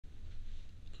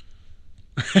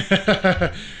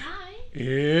Hi.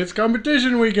 It's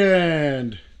competition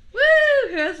weekend. Woo!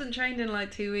 Who hasn't trained in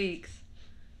like 2 weeks?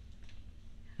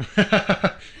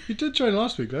 You did train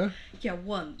last week, though. Yeah,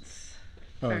 once.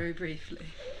 Oh. Very briefly.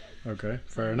 Okay,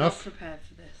 fair I'm enough. not prepared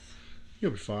for this.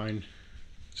 You'll be fine.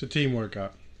 It's a team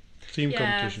workout. Team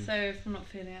competition. Yeah, so if I'm not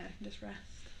feeling it, I can just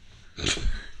rest.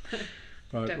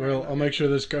 Right, Don't well, worry. I'll make sure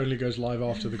this only goes live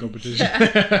after the competition.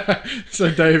 Yeah.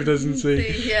 So Dave doesn't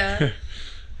see. Yeah.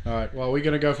 Alright, well, we're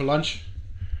going to go for lunch.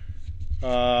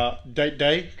 Date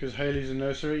day, because Hayley's in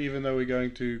nursery, even though we're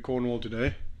going to Cornwall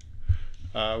today.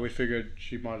 We figured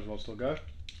she might as well still go.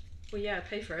 Well, yeah,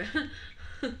 pay for it.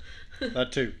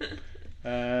 That too.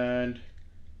 And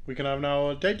we can have now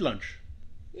a date lunch.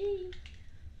 Yay.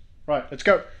 Right, let's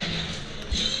go.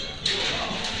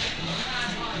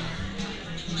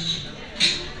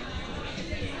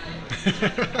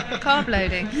 Carb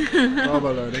loading. Carb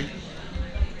loading.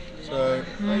 So,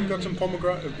 you've got some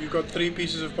pomegranate. You've got 3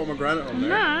 pieces of pomegranate on there.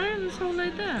 No, there's a whole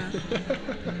load there.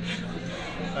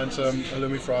 And some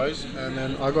halloumi fries. And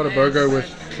then I got a burger with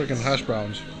freaking hash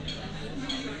browns.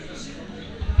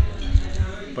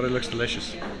 But it looks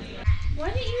delicious. Why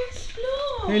don't you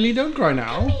explore? Hayley, don't cry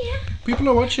now. Come here. People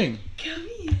are watching. Come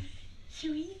here.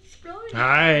 Shall we explore?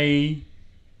 Hi.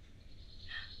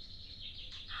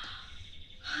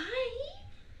 Hi.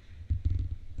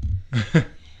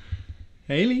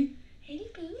 Hayley.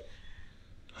 Haley Boo.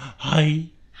 Hi.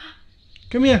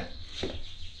 Come here.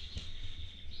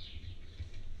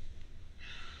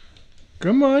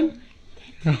 Come on.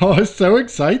 Oh, so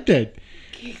excited.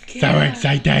 So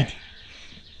excited.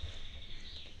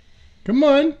 Come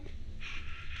on.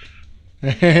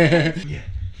 Yeah.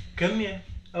 Come here.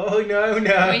 Oh, no,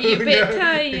 no. Are you a bit no.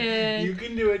 tired? You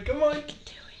can do it. Come on. Do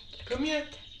it. Come here.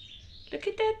 Look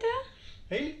at that.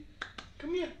 Hey,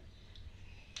 come here.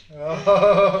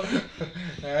 Oh.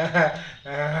 Yeah.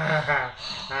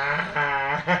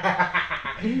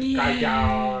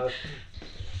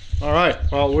 All right,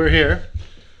 well, we're here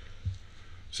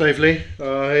safely.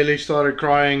 Hayley started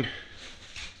crying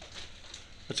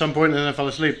at some point and then I fell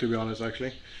asleep, to be honest,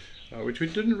 actually, which we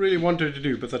didn't really want her to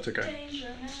do, but that's okay. Danger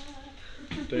nap.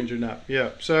 Danger nap, yeah.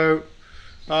 So,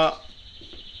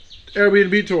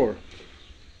 Airbnb tour.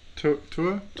 Tour?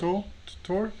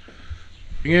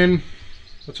 Again,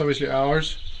 that's obviously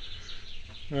ours.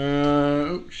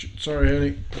 Oh, shit, sorry,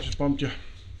 Hayley, I just bumped you.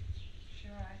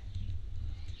 Sure, right.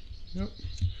 Yep,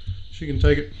 she can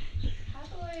take it. How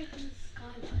do I open the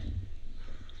skyline?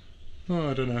 Oh,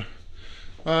 I don't know.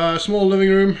 Small living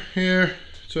room here.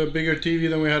 It's a bigger TV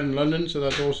than we had in London, so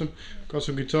that's awesome. Got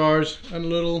some guitars and a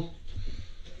little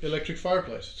electric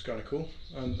fireplace. It's kind of cool.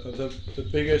 And the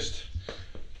biggest,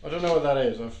 I don't know what that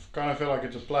is. I kind of feel like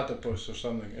it's a platypus or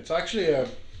something. It's actually a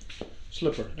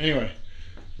slipper. Anyway,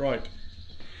 right.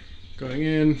 Going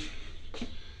in.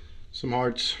 Some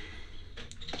hearts.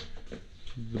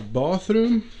 The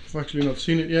bathroom. I've actually not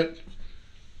seen it yet.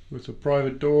 With a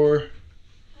private door.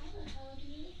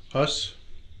 Us.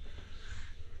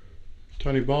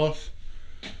 Tiny bath.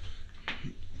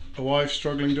 A wife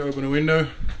struggling to open a window.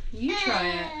 You try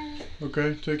it.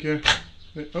 Okay, take care.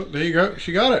 Oh, there you go.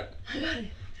 She got it. I got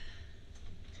it.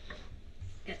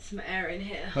 Get some air in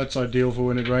here. That's ideal for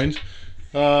when it rains.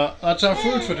 That's our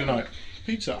food for tonight.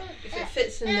 Pizza. If it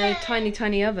fits in the tiny,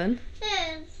 tiny oven,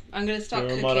 I'm going to start So I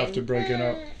cooking. might have to break it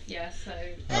up. Yeah, so...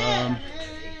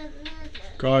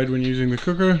 Guide when using the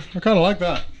cooker. I kind of like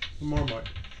that. The Marmite.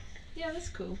 Yeah, that's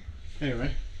cool.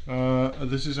 Anyway,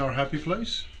 this is our happy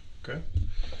place. Okay.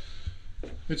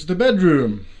 It's the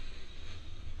bedroom.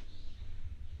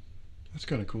 That's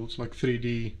kind of cool. It's like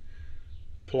 3D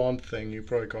plant thing. You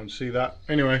probably can't see that.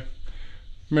 Anyway,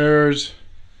 mirrors.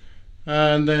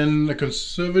 And then the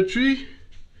conservatory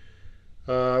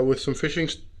with some fishing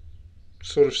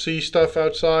sort of sea stuff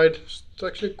outside. It's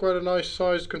actually quite a nice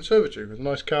sized conservatory with a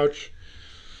nice couch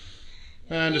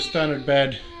and a standard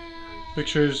bed.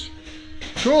 Pictures.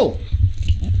 Cool.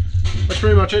 That's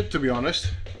pretty much it, to be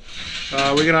honest.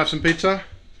 We're gonna have some pizza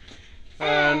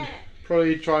and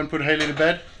probably try and put Hayley to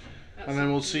bed, and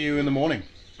then we'll see you in the morning.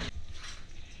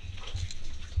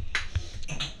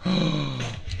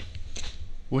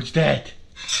 What's that?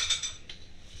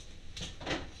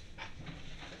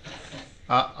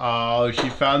 Uh-oh, she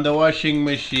found the washing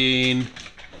machine.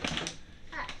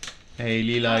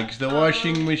 Hayley likes the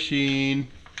washing machine.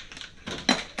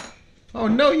 Oh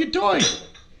no, your toy!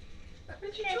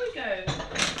 Where'd your toy go?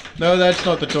 No, that's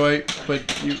not the toy,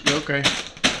 but you, okay.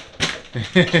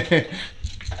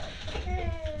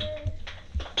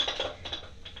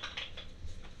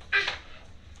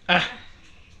 Ah.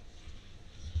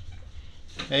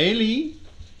 Hayley?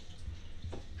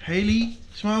 Hayley,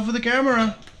 smile for the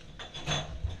camera.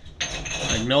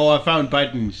 Like, no, I found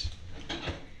buttons.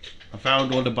 I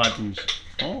found all the buttons.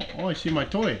 Oh, I see my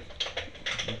toy.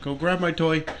 Go grab my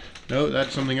toy. No,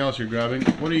 that's something else you're grabbing.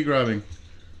 What are you grabbing?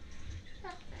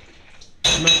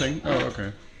 Nothing. Oh,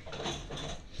 okay.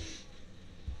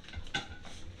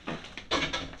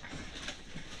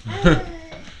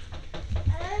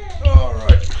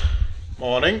 Alright.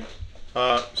 Morning.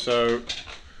 So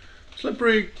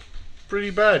slippery,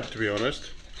 pretty bad to be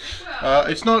honest.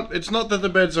 It's not that the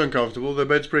bed's uncomfortable. The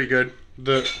bed's pretty good.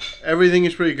 Everything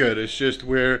is pretty good. It's just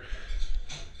we're,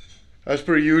 as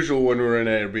per usual when we're in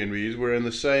Airbnbs, we're in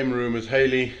the same room as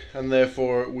Hayley, and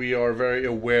therefore we are very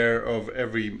aware of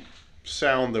every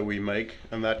sound that we make,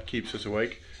 and that keeps us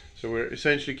awake. So we're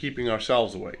essentially keeping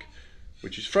ourselves awake,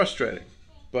 which is frustrating,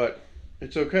 but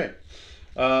it's okay.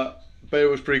 But it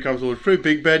was pretty comfortable. It's a pretty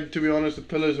big bed, to be honest. The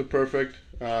pillows are perfect,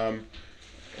 and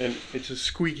it's a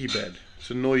squeaky bed. It's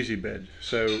a noisy bed,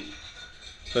 so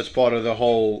that's part of the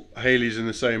whole Hayley's in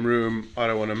the same room, I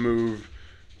don't want to move,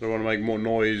 I don't want to make more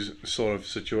noise sort of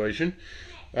situation.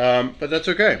 But that's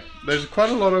okay. There's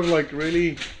quite a lot of like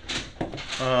really,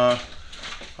 I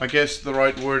guess the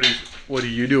right word is, what are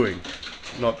you doing?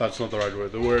 That's not the right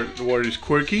word. The word is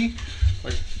quirky,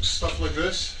 like stuff like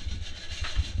this.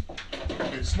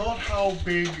 It's not how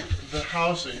big the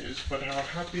house is, but how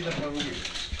happy the home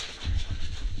is.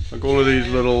 Like all of these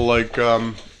little like,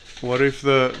 what if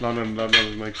the, no, that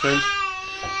doesn't make sense.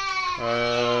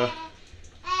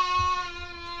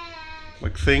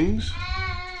 Like things.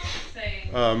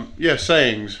 Sayings. Yeah,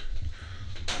 sayings.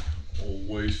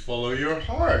 Always follow your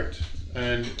heart.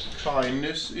 And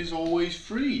kindness is always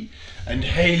free. And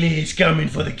Hayley is coming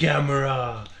for the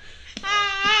camera.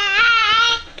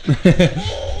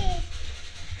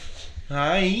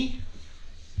 Hi.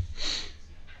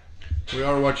 We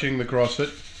are watching the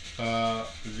CrossFit,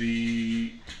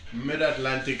 the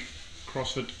Mid-Atlantic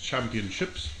CrossFit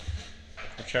Championships.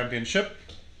 Championship.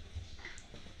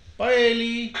 Bye,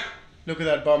 Hayley. Look at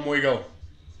that bum wiggle.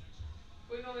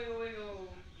 Wiggle, wiggle,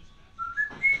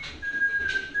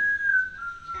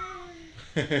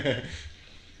 wiggle.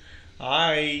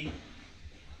 Hi.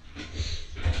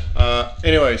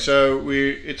 Anyway, so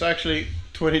it's actually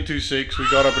 22:06. We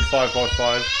got up at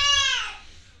 5:05.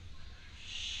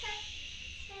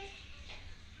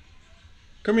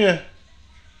 Come here.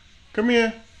 Come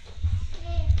here.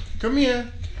 Come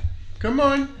here. Come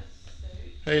on.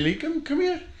 Hayley, come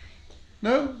here.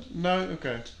 No? No?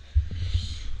 Okay.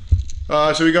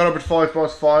 So we got up at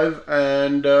 5:05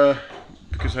 and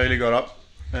because Hayley got up,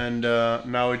 and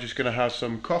now we're just gonna have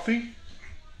some coffee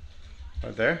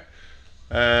right there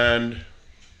and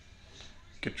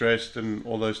get dressed and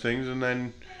all those things, and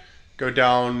then go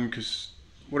down, because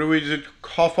what do we do?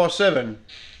 7:30.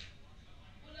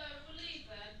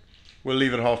 We'll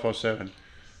leave at 7:30,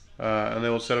 and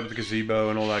then we'll set up the gazebo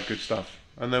and all that good stuff,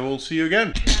 and then we'll see you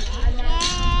again.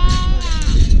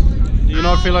 Do you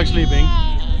not feel like sleeping?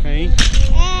 Hey?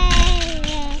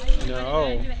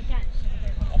 No.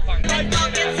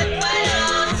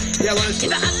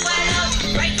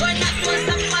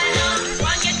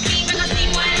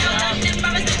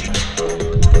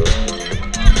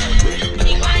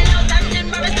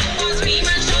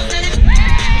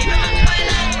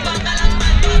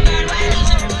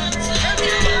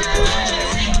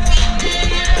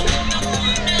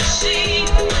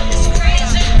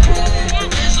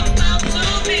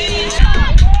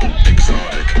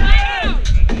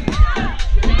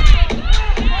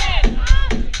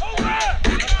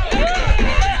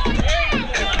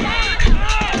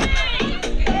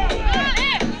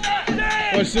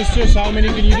 What's this just? How many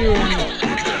can you do in 4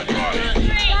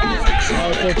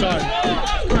 times?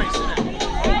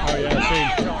 Oh yeah, same.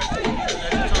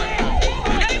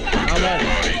 How much?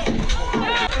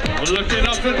 Looking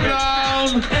up and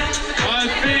down. I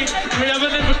think we have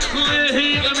another clear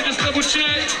heat. Let me just double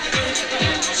check.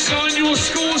 Sign your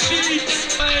score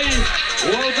sheets. Hey,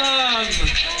 well done.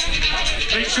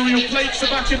 Make sure your plates are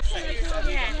back in.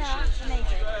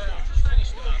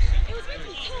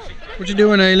 What you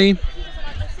doing, Hayley?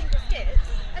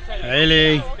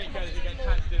 Hayley.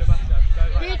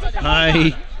 Hi.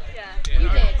 You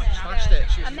did. Smashed it.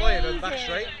 She was flying and back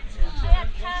straight.